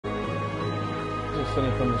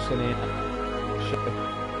Sonny from the Sonny show.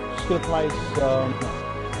 Just going to play some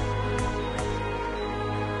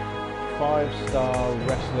 5-star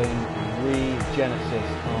wrestling Regenesis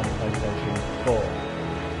on PlayStation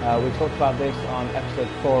 4. We talked about this on episode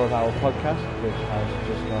 4 of our podcast, which has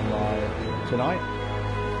just gone live tonight.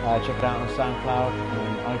 Check it out on SoundCloud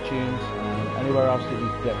and iTunes and anywhere else that you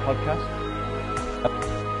can get podcasts.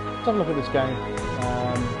 Let's have a look at this game.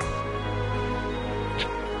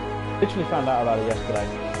 Literally found out about it yesterday.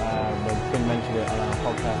 Finn mentioned it on our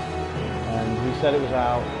podcast, and he said it was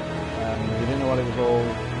out. He didn't know what it was all,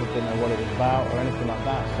 didn't know what it was about or anything like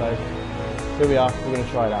that. So here we are. We're going to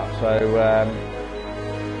try it out. So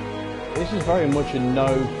this is very much a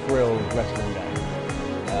no-frill wrestling game.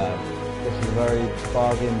 This is a very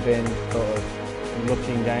bargain bin sort of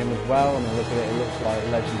looking game as well. I mean, look at it. It looks like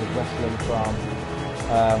Legends of Wrestling from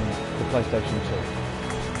the PlayStation 2.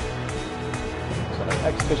 So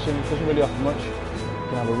exhibition doesn't really offer much. You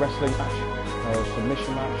can have a wrestling match or a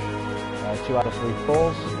submission match, 2 out of 3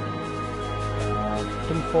 falls,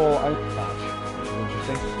 pinfall only match, which is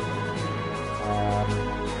interesting.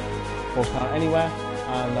 Falls count anywhere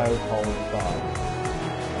and no hold bar.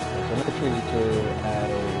 So let's treat it to a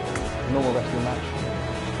normal wrestling match.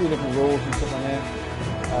 2 different rules and stuff on here.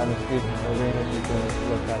 There's a few different arenas you can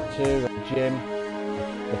look at too. A gym,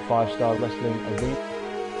 the 5-star wrestling arena.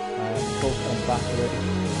 Full-time battery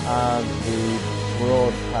and the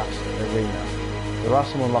broadcast arena. There are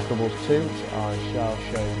some unlockables too, which I shall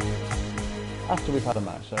show you after we've had a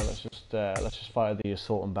match. So let's just fire the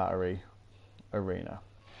assault and battery arena.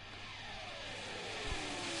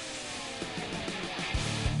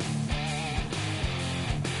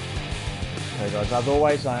 Okay guys, as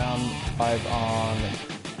always I am live on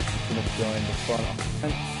join the fun.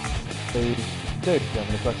 Please do, if you have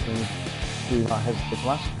any questions, do not hesitate to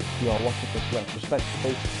ask. If you are watching this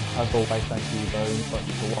retrospectively, as always, thank you very much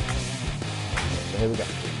for watching. So here we go.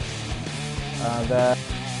 There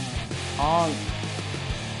aren't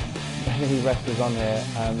many wrestlers on here,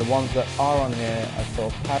 and the ones that are on here are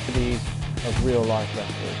sort of parodies of real life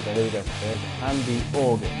wrestlers. So here we go. Here's Andy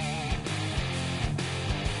Organ.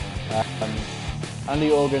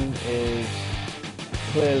 Andy Organ is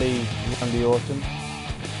clearly Randy Orton.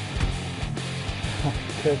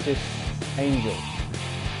 Curtis Angel.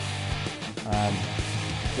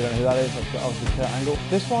 If you don't know who that is, that's obviously Kurt Angle.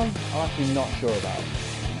 This one, I'm actually not sure about.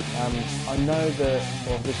 I know that,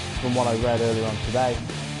 well, this from what I read earlier on today,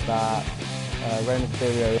 that Rey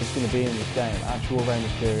Mysterio is going to be in this game, actual Rey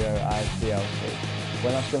Mysterio as DLC.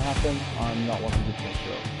 When that's going to happen, I'm not 100%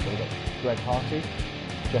 sure. So we've got Greg Hardy,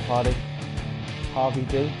 Jeff Hardy, Harvey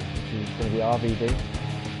D, which is going to be RVD,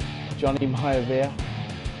 Johnny Maivia,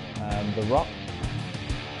 The Rock,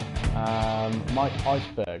 Mike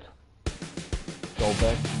Iceberg,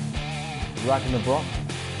 Goldberg, Ragnarok,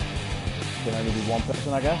 can only be one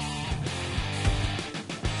person I guess.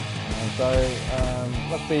 And so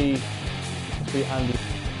let's be Andy.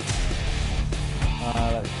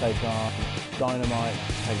 Let's take on Dynamite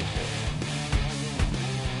Pegasus.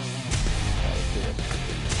 Okay, let's do this.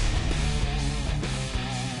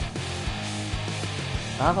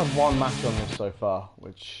 I have had one match on this so far,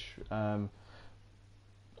 which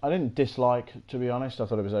I didn't dislike, to be honest. I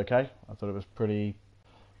thought it was okay. I thought it was pretty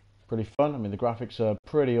fun. I mean, the graphics are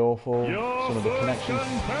pretty awful. Some of the connections are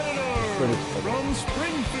pretty from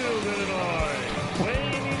Springfield, Illinois.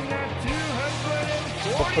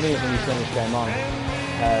 What's funny is when you turn this game on, it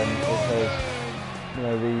says, you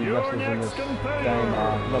know, the wrestlers in this game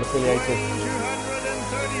are not affiliated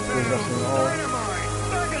with wrestling at all.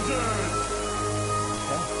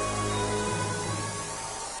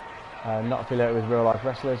 Not affiliated with real life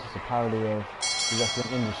wrestlers. It's a parody of the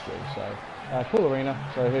wrestling industry. So cool arena.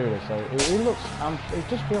 So here it is. So it looks, it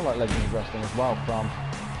does feel like Legends of Wrestling as well from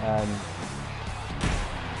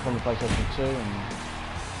the PlayStation 2. And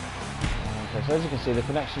okay, so as you can see, the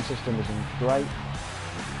connection system isn't great.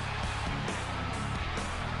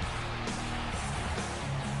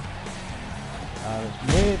 It's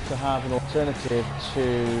weird to have an alternative to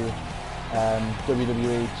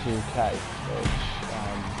WWE 2K, which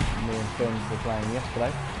me and Finn were playing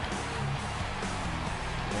yesterday.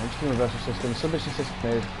 Interesting reversal system. Submission system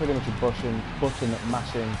is pretty much a button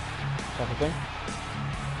mashing type of thing.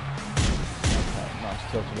 Okay, nice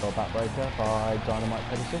tilted or backbreaker by Dynamite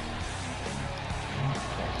Pegasus.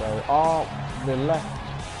 Okay, so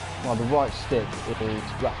the right stick is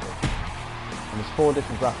grapple. And there's 4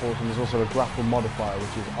 different grapples, and there's also a grapple modifier,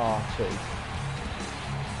 which is R2.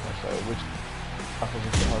 Okay, so which grapples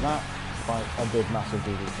and stuff like that, like a big massive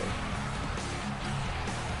DDT.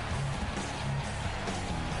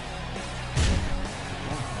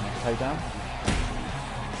 Okay, nice takedown.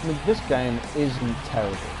 I mean, this game isn't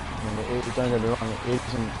terrible. I mean, don't get me wrong, it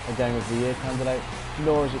isn't a Game of the Year candidate,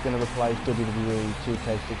 nor is it going to replace WWE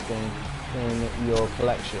 2K16 in your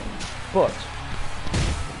collection. But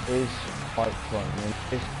it is quite fun. I mean,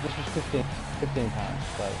 this was £15,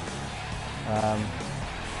 so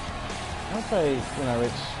I'd say, you know,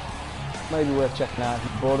 it's maybe worth checking out if you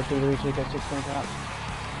bought a WWE 2K16 perhaps.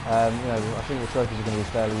 You know, I think the trophies are going to be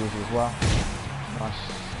fairly easy as well. Nice.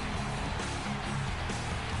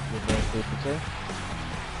 Reverse DPT.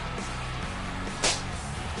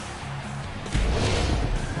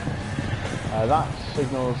 That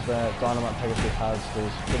signals that Dynamite Pegasus has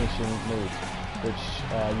his finishing move, which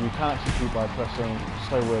you can execute by pressing.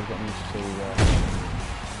 So weird getting used to.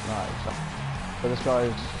 Right, so this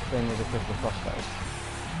guy's thing is a critical crossface.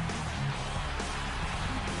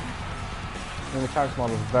 I mean, the character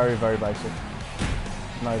model is very, very basic,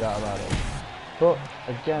 no doubt about it. But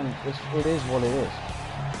again, it is what it is.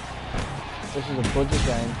 This is a budget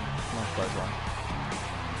game. Nice break line.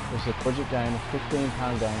 This is a budget game, a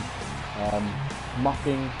 £15 game.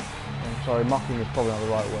 Mocking is probably not the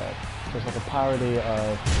right word. So it's like a parody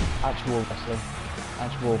of actual wrestling,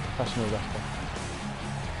 actual professional wrestling.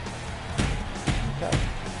 Okay.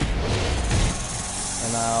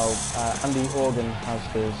 And now Andy Organ has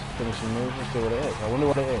his finishing move. Let's see what it is. I wonder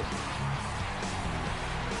what it is.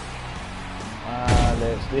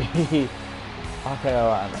 It's the RKO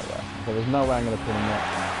out of nowhere. Okay, there's no way I'm going to put him yet.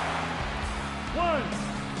 One.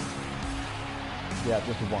 Yeah,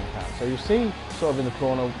 just with one count. So you see, sort of in the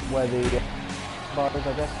corner where the bar is,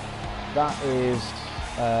 I guess. That is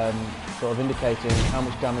sort of indicating how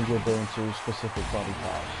much damage you're doing to specific body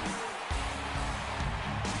parts.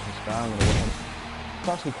 I'm going to win. It's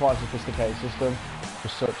actually quite a sophisticated system for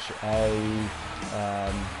such a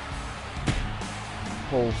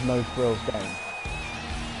no frills game.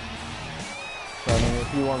 So I mean, if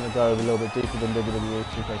you want to go a little bit deeper than WWE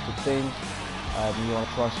 2K16, you want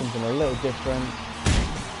to try something a little different,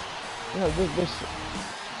 you know, this,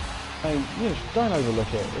 I mean, you know, don't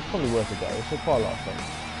overlook it. It's probably worth a go. It's quite a lot of fun.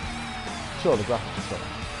 Sure, the graphics are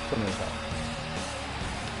funny as hell.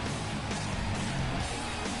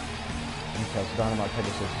 Okay, so Dynamite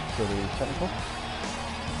Pegasus is pretty technical.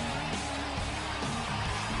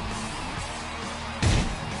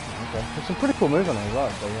 Okay, there's some pretty cool moves on it as well,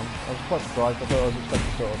 so I was quite surprised. I thought I was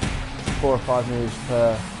expecting sort of 4 or 5 moves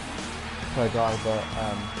per guy, but I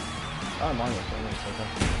don't mind this, I think it's okay.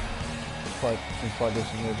 Some quite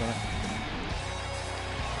decent moves on it.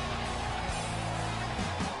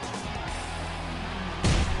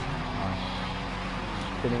 Nice.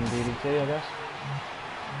 Spinning DDT, I guess.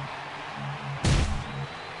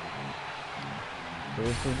 So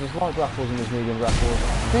there's light grapples and there's medium grapples.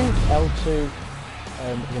 I think L2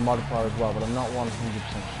 is a modifier as well, but I'm not 100%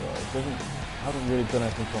 sure. It hasn't really done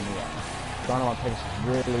anything for me yet. Dynamite Pegasus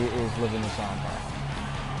really is living the sound part.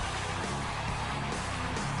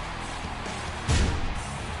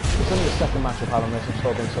 It's only the second match I've had on this. I've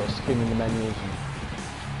sort of skimming the menus and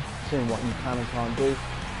seeing what you can and can't do.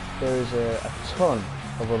 There is a ton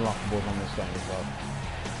of unlockables on this game as well.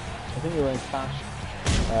 I think you're in cash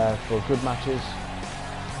for good matches.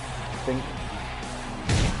 I think.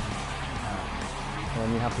 And then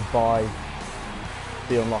you have to buy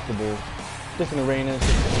the unlockables. Different arenas,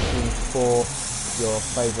 different machines for your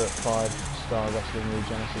favourite 5-star wrestling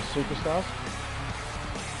Regenesis superstars.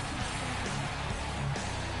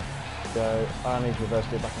 So I need to reverse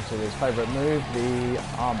it back into his favourite move, the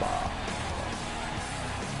armbar.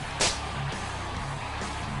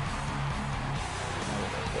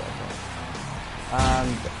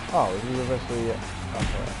 And he reversed the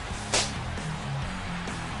okay.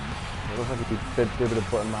 It looks like he did a bit of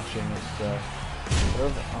button mashing. It's I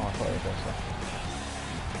thought it was that.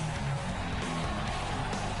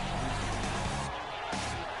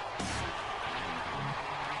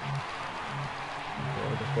 Okay,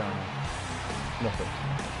 we're just going on. Nothing.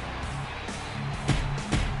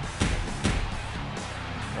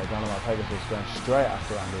 Okay, Dynamite Pegasus going straight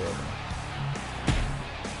after Andy Organ.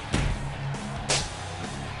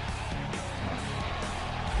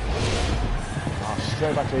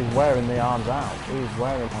 Straight back to he's wearing the arms out. He's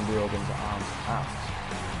wearing Andy Organ's arms out.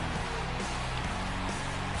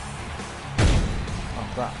 Oh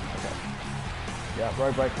crap, okay. Yeah,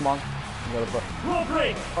 road break, come on. You gotta put Roll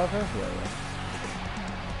break! Oh, yeah.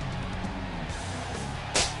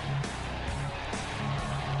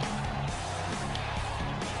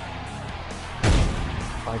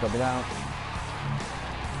 Oh, he got me down.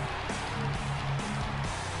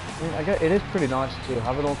 I mean, it is pretty nice to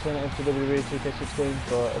have an alternative to WWE 2K16,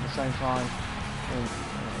 but at the same time,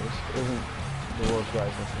 it isn't the world's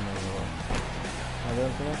greatest wrestling in the world. I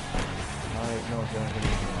doing something? No, no one's doing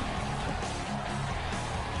anything.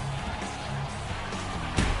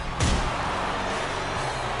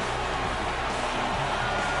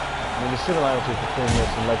 I mean, the similarities between this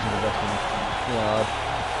and Legends of Wrestling, you know,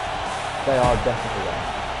 they are definitely there.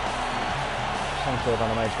 Some sort of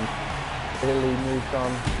animation. Really moved on.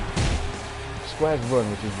 Squares run,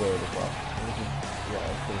 which is weird as well. Which is, yeah,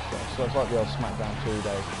 it's pretty strange. So it's like the old SmackDown 2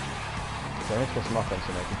 days. So I need to get some offense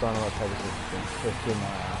in there, because Dynamite Pegasus has been kicking my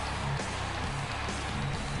ass.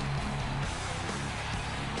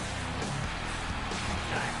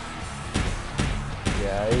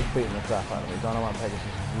 Yeah, he's beating the crap out of me. Dynamite Pegasus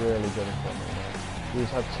is really good in front of me. He's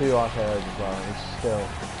had 2 RKOs as well, and he's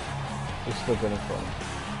still good in front.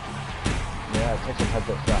 Yeah, take some heads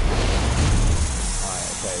up for that. Alright,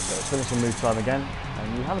 okay, so finishing move time again, and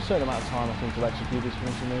you have a certain amount of time, I think, to execute these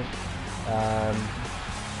finishing moves.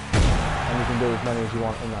 And you can do as many as you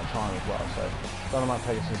want in that time as well. So Dynamite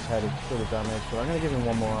Pegasus' head is pretty damaged, but I'm going to give him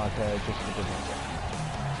one more RKO just for good measure.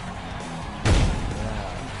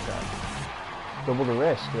 Double the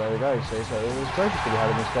risk, there we go, see, so there's trophies to be had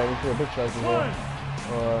in this game, we feel a big trophy here.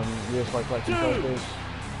 US by collecting trophies.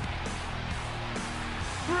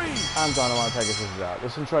 And Dynamite Pegasus is out.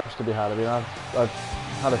 There's some trophies to be had. I mean, I've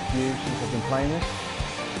had a few since I've been playing this.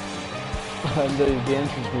 And the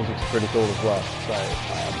entrance music's pretty cool as well. So,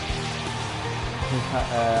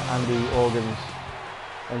 Andy Organ's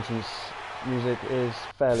entrance music is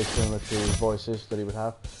fairly similar to his voices that he would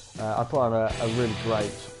have. I put on a really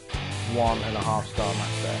great 1.5-star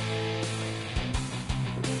match there.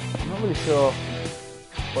 I'm not really sure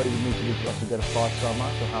what you would need to do to actually get a 5-star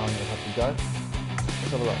match or how long it would have to go.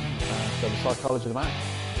 Let's have a look. So the psychology of the match,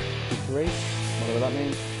 2-3, whatever that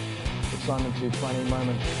means. Assignment 220,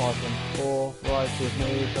 moments 5.4, variety of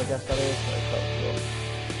moves, I guess that is.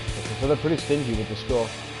 So they're pretty stingy with the score,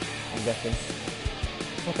 I'm guessing.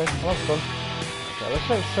 Okay, well that's fun. Okay,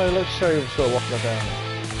 let's show you sort of what they're doing.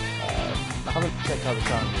 I haven't checked out the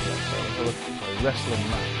challenges yet, so let's have a look. So wrestling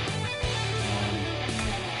match.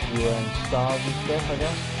 You earn stars and stuff, I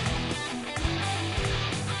guess.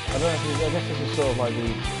 I don't know if I guess this is sort of like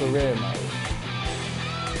the career mode.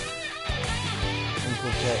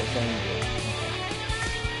 Infiltrate Danger.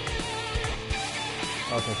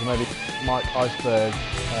 Okay, so maybe Mike Iceberg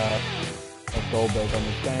of Goldberg on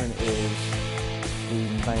this game is the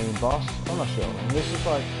main boss. I'm not sure. And this is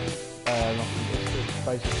like it's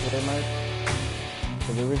basic career mode. So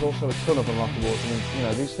there is also a ton of unlockables. I mean, you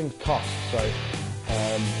know, these things cost. So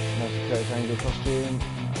there's a Curtis Angel costume.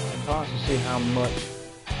 I can't actually see how much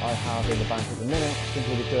I have in the bank at the minute,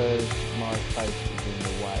 simply because my face is in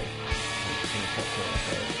the way.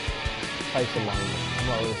 Face alignment. I'm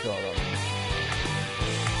not really sure about that.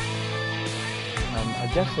 I'm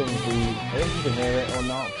guessing I don't know if you can hear it or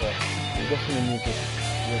not, but I'm guessing the music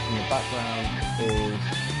that's in the background is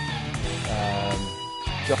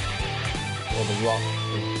just, or The Rock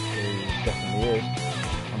is definitely is.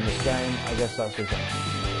 On this game, I guess that's the same.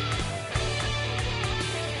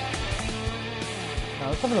 Now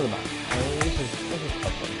let's have another match. This is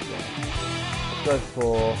tough one.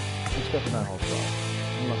 Let's go for no holds barred.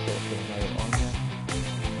 I'm not sure what's going to go on here.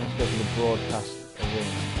 Let's go for the broadcast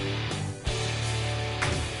arena.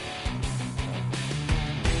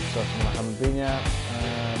 So something I haven't been yet.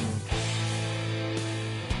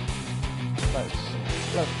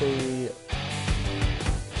 Let's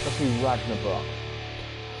be Ragnarok.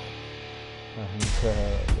 And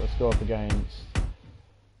let's go up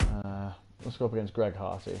against Greg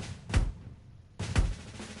Harty.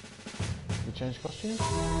 We change costumes?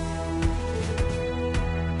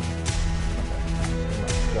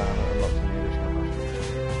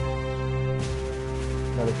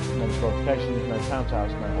 No disqualifications, no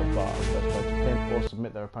countouts, no hold bars. Best way to pin or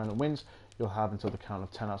submit their opponent wins. You'll have until the count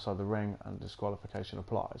of 10 outside the ring and disqualification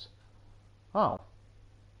applies. Oh.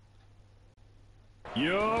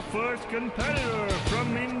 Your first competitor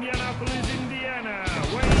from Indianapolis, Indiana,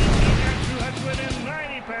 weighing in at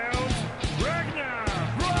 290 pounds, Ragnarok.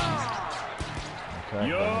 Okay,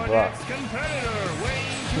 your next competitor,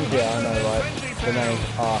 weighing 220 pounds, the names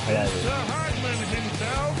are hilarious. Mr. Hartman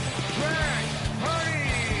himself,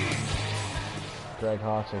 Greg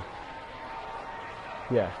Harty.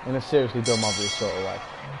 Yeah, in a seriously dumb, obvious sort of way.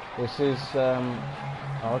 This is,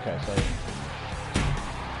 oh, okay, so...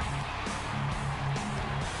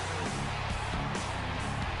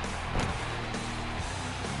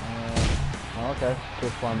 oh, okay,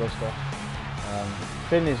 good fine buster.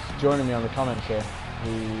 Finn is joining me on the comments here.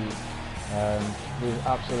 He's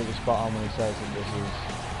absolutely spot on when he says that this is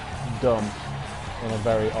dumb in a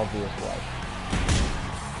very obvious way.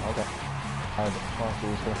 Okay. Harty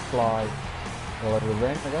is going to fly all over the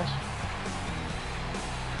ring, I guess.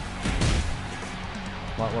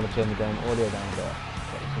 Might want to turn the game audio down a bit.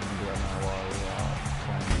 But we can do that now while we are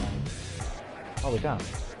playing. Oh, we can.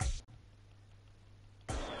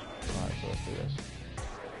 Right, so let's do this.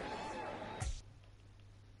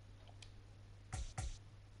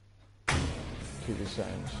 Keep these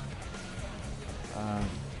settings.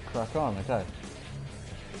 Crack on, okay.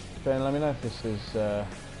 Ben, let me know if this is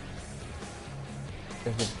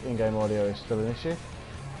if the in-game audio is still an issue.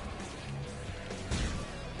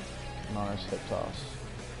 Nice, hip toss.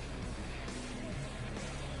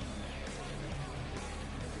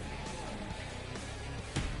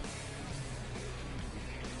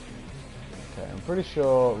 Okay, I'm pretty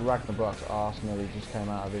sure Ragnarok's arse nearly just came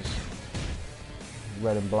out of his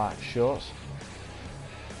red and black shorts.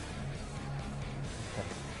 Okay,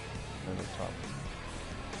 over the top.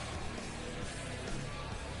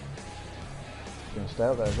 He's going to stay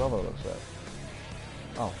up there as well, by the looks of it.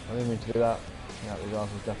 Oh, I didn't mean to do that. Yeah, his arse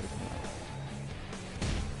is definitely coming out.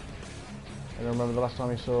 I don't remember the last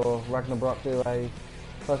time you saw Ragnarok do a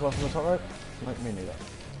first one from the top rope? Nope, me neither.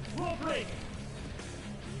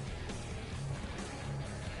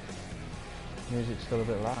 Music's still a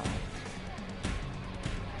bit loud.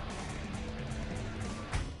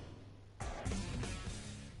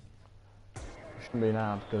 It shouldn't be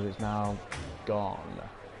now because it's now gone.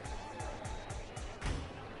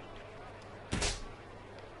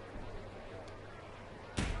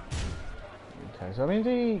 Okay, so I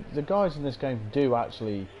mean the guys in this game do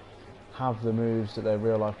actually have the moves that their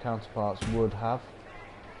real life counterparts would have.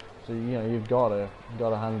 So you know you've got to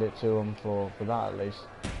hand it to them for that at least.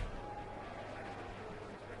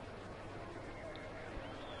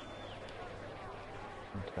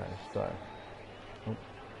 Okay, so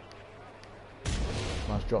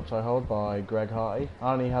nice drop toe hold by Greg Harty,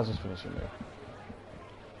 and he has his finishing move.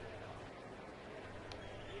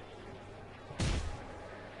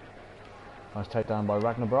 Nice takedown by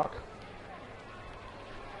Ragnarok.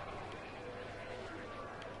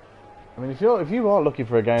 I mean, if you are looking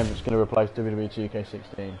for a game that's going to replace WWE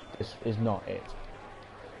 2K16, this is not it.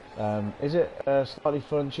 Is it a slightly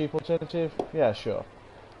fun, cheap alternative? Yeah, sure.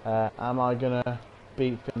 Am I gonna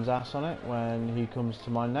beat Finn's ass on it when he comes to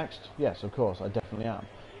mine next? Yes, of course, I definitely am.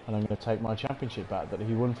 And I'm going to take my championship back that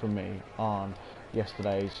he won from me on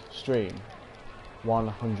yesterday's stream.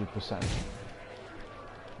 100%.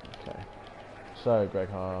 Okay. So, Greg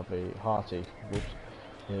Harty, whoops,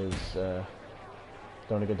 is, don't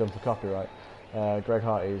want to get done for copyright. Greg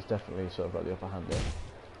Harty is definitely sort of got the upper hand there.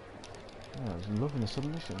 Oh, I was loving the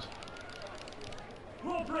submissions.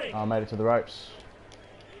 I made it to the ropes.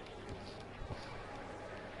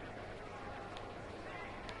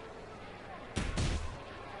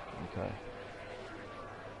 Okay.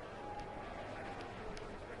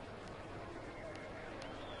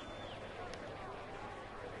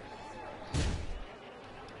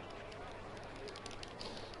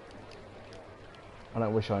 I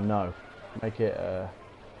don't wish I know. Make it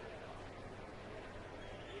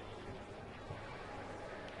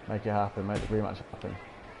happen. Make the rematch happen.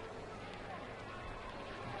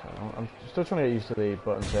 Okay, I'm still trying to get used to the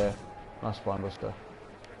buttons here. Nice spine buster.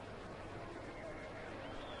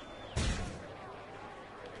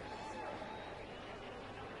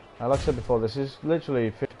 Like I said before, this is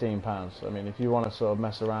literally £15. I mean, if you want to sort of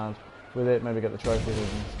mess around with it, maybe get the trophies and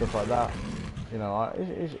stuff like that, you know,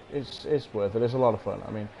 it's worth it. It's a lot of fun.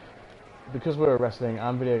 I mean, because we're a wrestling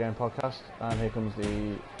and video game podcast, and here comes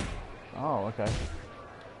the... Oh, okay.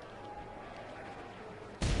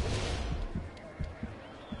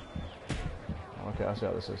 Okay, I see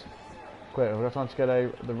how this is. Quick, have we got time to get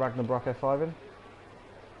the Ragnarok F5 in?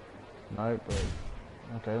 No, but...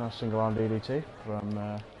 Okay, nice single arm DDT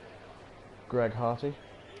from Greg Harty.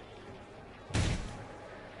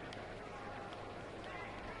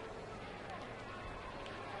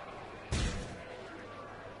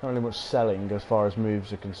 Not really much selling as far as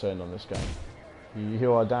moves are concerned on this game.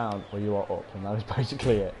 You are down or you are up, and that is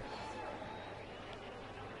basically it.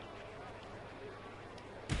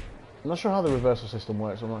 I'm not sure how the reversal system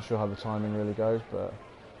works, I'm not sure how the timing really goes, but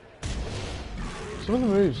some of the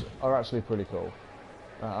moves are actually pretty cool.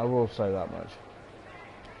 I will say that much.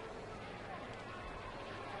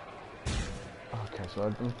 Okay, so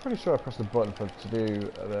I'm pretty sure I pressed the button to do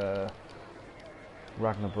the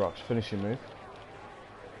Ragnarok's finishing move.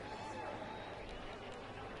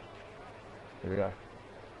 Here we go.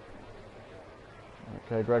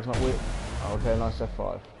 Okay, Greg's not weak. Okay, nice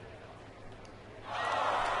F5.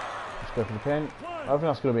 Let's go for the pin. I don't think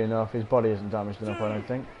that's going to be enough. His body isn't damaged enough, I don't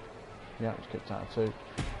think. Yeah, it's kicked out of 2.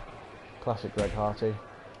 Classic Greg Harty.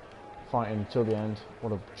 Fighting till the end.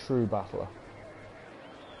 What a true battler.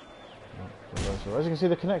 So as you can see,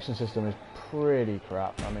 the connection system is pretty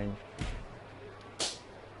crap. I mean,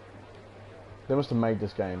 they must have made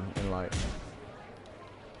this game in like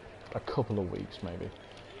a couple of weeks, maybe.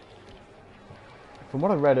 From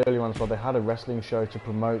what I read earlier on as well, they had a wrestling show to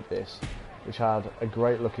promote this, which had a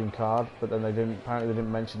great looking card, but then apparently they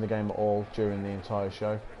didn't mention the game at all during the entire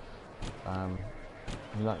show. And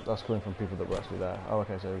that's coming from people that were actually there. Oh,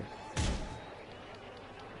 okay, so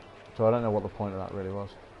I don't know what the point of that really was.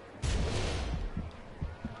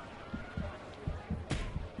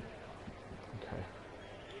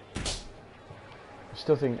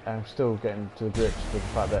 I'm still getting to the grips with the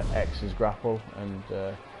fact that X is grapple and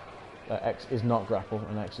X is not grapple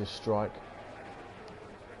and X is strike.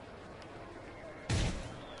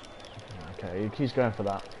 Okay, he's going for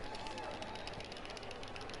that.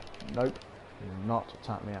 Nope, do not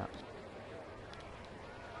tap me out.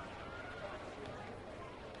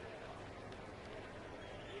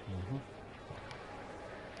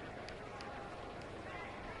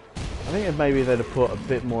 I think if maybe they'd have put a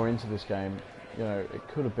bit more into this game, you know, it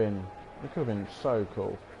could have been so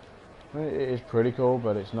cool. I mean, it is pretty cool,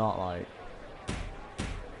 but it's not like,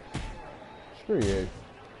 screw you.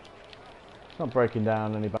 It's not breaking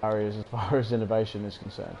down any barriers as far as innovation is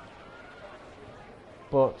concerned.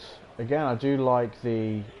 But again, I do like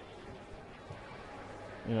the,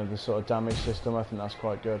 you know, the sort of damage system. I think that's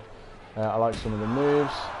quite good. I like some of the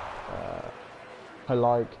moves.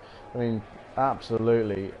 I mean,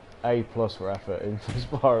 absolutely A+ for effort as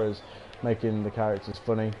far as making the characters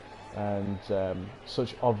funny and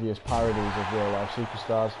such obvious parodies of real life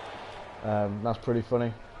superstars. That's pretty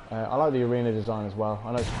funny. I like the arena design as well.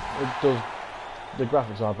 I know the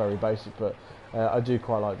graphics are very basic, but I do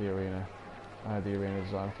quite like the arena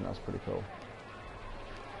design. I think that's pretty cool.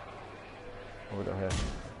 What we got here?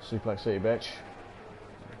 Suplex City, bitch.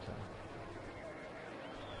 Okay.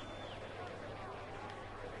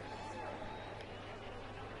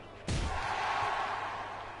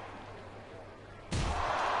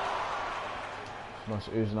 Nice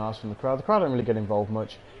oohs and ahs from the crowd. The crowd don't really get involved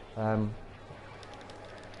much. There's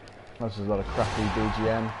a lot of crappy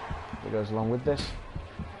BGM that goes along with this.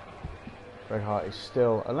 Bret Hart is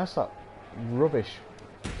still, unless that rubbish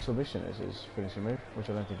submission is his finishing move, which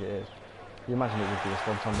I don't think it is. You imagine it would be a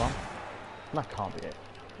swanton bomb? That can't be it.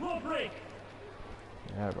 Break.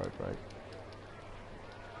 Yeah, road break.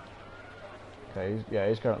 Okay,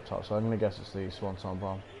 he's going up top, so I'm going to guess it's the swanton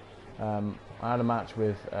bomb. I had a match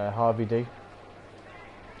with RVD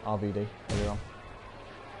earlier on,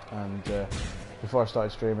 and before I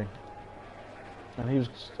started streaming, and he was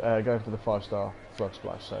going for the 5-star frog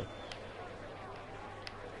splash. So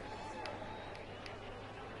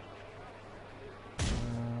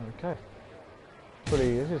okay,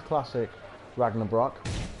 this is classic Ragnarok.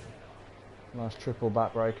 Nice triple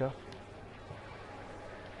backbreaker.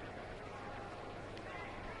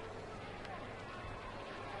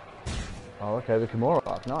 Oh, okay, the Kimura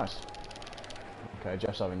arc, nice. Okay,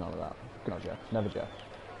 Jeff's having none of that. Good on Jeff, never Jeff.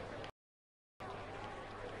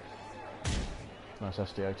 Nice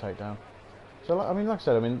SDO takedown. So, I mean, like I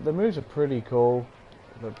said, the moves are pretty cool.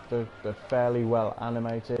 They're fairly well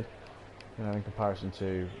animated, you know, in comparison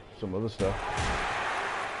to some other stuff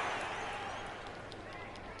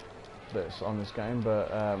that's on this game.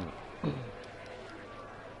 But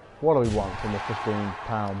what do we want from a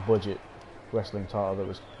 £15 budget wrestling title that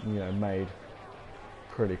was, you know, made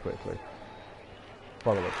pretty quickly?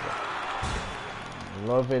 By the looks of it.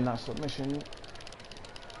 Loving that submission.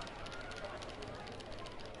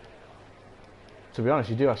 To be honest,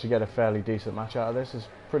 you do actually get a fairly decent match out of this. It's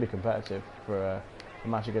pretty competitive for a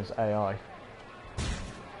match against AI.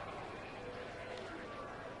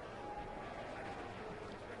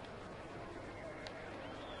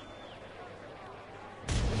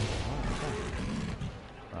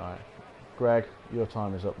 Alright, Greg, your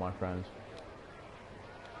time is up, my friend.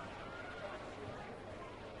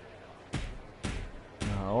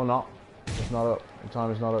 No, or not. It's not up. The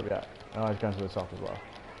time is not up yet. Oh, he's going to the top as well.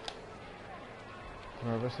 Can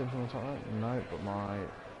I reverse him from the top right? No, but my...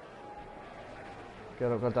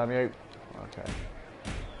 Get up, goddamn you. Okay.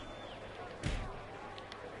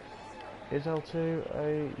 Is L2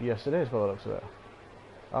 a... Yes, it is, by the looks of it.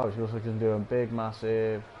 Oh, she also can do a big,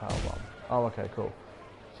 massive powerbomb. Oh, okay, cool.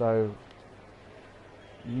 So...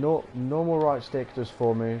 normal right stick does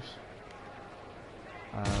 4 moves.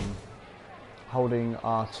 Holding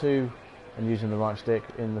R2 and using the right stick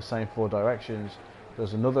in the same 4 directions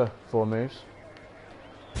does another 4 moves.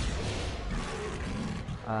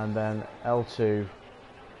 And then L2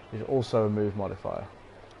 is also a move modifier.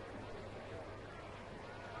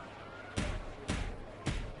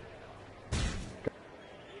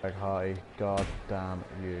 Greg Hardy, god damn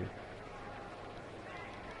you.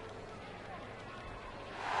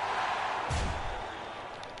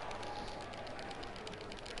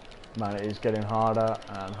 Man, it is getting harder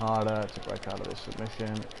and harder to break out of this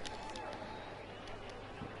submission.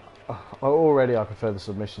 Already I prefer the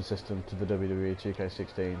submission system to the WWE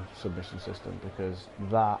 2K16 submission system because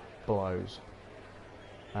that blows.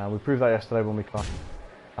 We proved that yesterday when we can't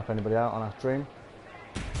tap anybody out on our stream.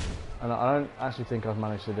 And I don't actually think I've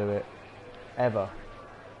managed to do it ever.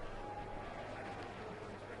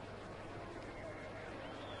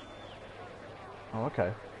 Oh,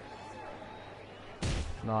 okay.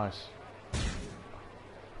 Nice.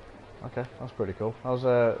 Okay, that's pretty cool. I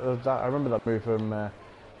remember that move from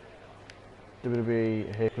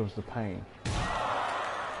WWE Here Comes the Pain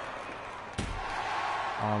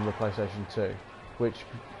on the PlayStation 2, which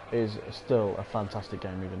is still a fantastic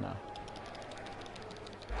game even now.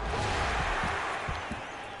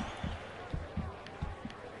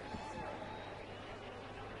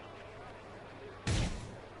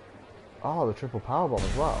 Oh, the triple powerbomb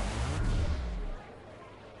as well.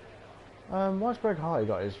 Why's Greg Hardy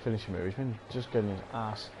got his finishing move? He's been just getting his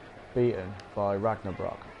ass beaten by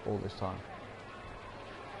Ragnarok all this time.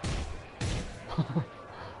 Okay,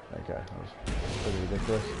 that was pretty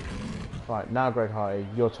ridiculous. Right, now Greg Hardy,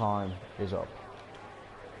 your time is up.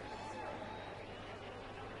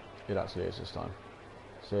 It actually is this time.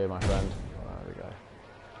 See you, my friend. There we go.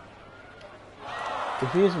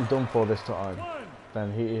 If he isn't done for this time,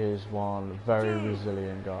 then he is one very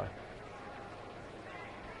resilient guy.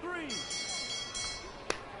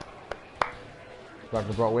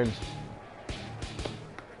 Ragnarok wins.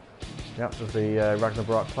 Yep, there's the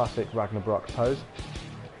Ragnarok classic Ragnarok pose.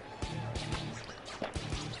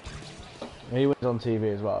 He wins on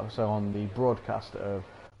TV as well, so on the broadcast of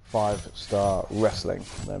 5-Star Wrestling.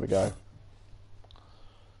 There we go.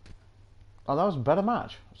 Oh, that was a better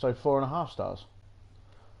match. So 4.5 stars.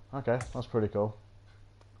 Okay, that's pretty cool.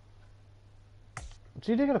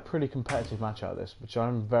 So you did get a pretty competitive match out of this, which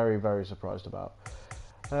I'm very, very surprised about.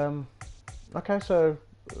 Okay, so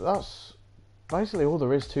that's basically all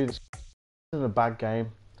there is to this. This isn't a bad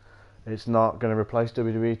game. It's not going to replace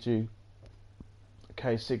WWE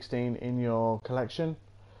 2K16 in your collection,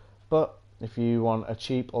 but if you want a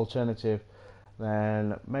cheap alternative,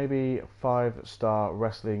 then maybe 5-Star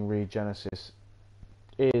Wrestling Regenesis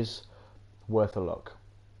is worth a look.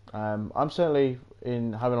 I'm certainly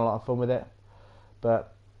having a lot of fun with it,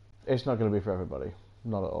 but it's not going to be for everybody,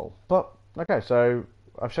 not at all. But okay, so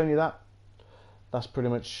I've shown you that. That's pretty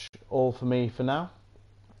much all for me for now.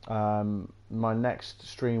 My next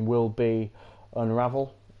stream will be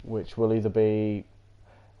Unravel, which will either be,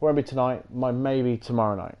 won't be tonight, maybe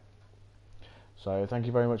tomorrow night. So thank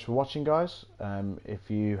you very much for watching, guys.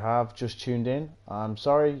 If you have just tuned in, I'm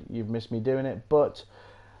sorry you've missed me doing it, but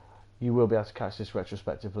you will be able to catch this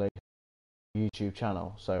retrospectively on the YouTube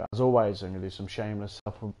channel. So as always, I'm going to do some shameless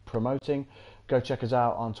self-promoting. Go check us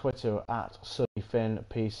out on Twitter at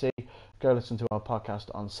SonnyFinnPC. Go listen to our podcast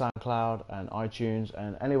on SoundCloud and iTunes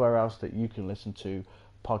and anywhere else that you can listen to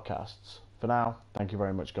podcasts. For now, thank you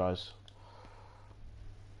very much, guys.